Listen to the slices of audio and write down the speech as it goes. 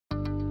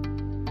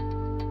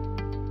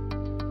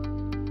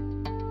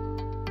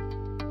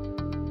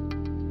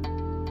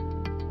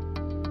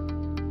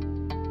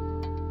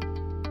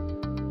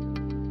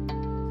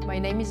My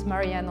name is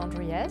Marianne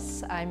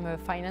Andries. I'm a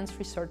finance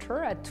researcher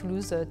at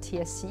Toulouse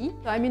TSC.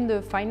 I'm in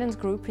the finance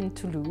group in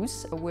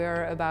Toulouse.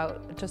 We're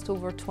about just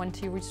over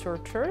 20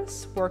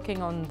 researchers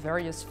working on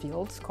various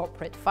fields: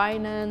 corporate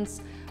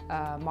finance,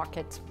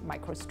 market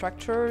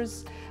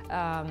microstructures,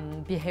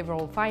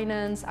 behavioral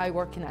finance. I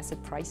work in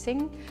asset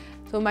pricing.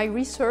 So my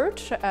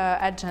research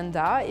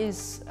agenda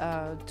is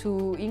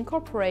to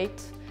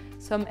incorporate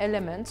some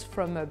elements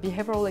from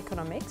behavioral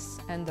economics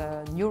and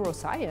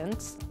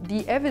neuroscience.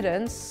 The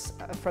evidence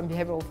from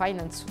behavioral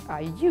finance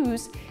I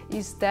use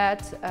is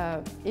that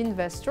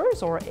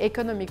investors or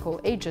economical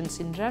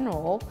agents in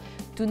general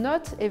do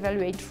not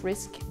evaluate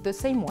risk the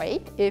same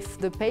way if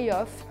the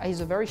payoff is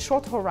a very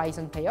short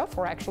horizon payoff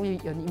or actually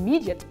an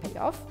immediate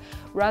payoff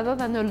rather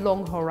than a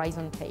long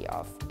horizon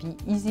payoff. The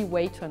easy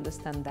way to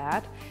understand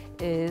that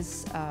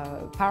is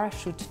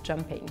parachute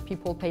jumping.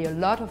 People pay a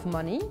lot of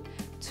money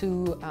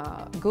to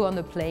go on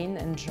a plane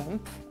and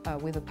jump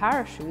with a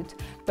parachute,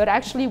 but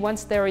actually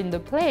once they're in the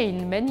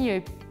plane,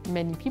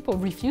 many people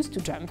refuse to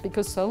jump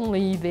because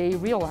suddenly they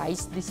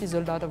realize this is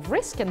a lot of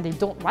risk and they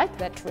don't like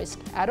that risk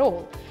at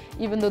all.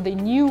 Even though they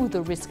knew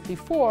the risk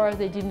before,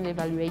 they didn't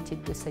evaluate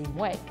it the same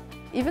way.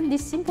 Even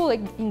this simple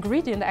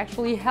ingredient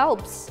actually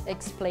helps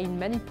explain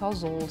many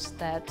puzzles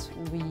that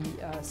we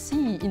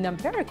see in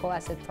empirical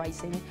asset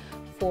pricing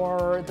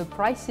for the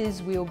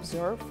prices we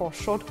observe for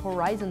short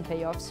horizon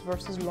payoffs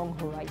versus long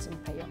horizon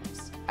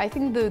payoffs. I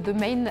think the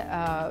main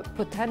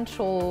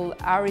potential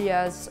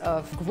areas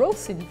of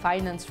growth in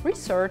finance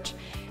research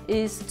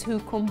is to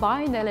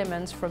combine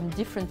elements from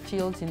different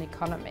fields in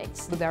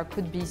economics. There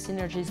could be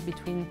synergies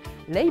between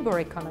labor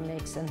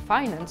economics and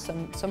finance.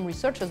 Some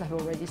researchers have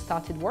already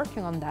started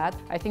working on that.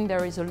 I think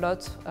there is a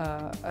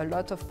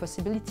lot of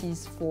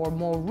possibilities for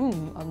more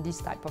room on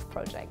this type of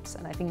projects,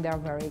 and I think they're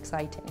very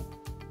exciting.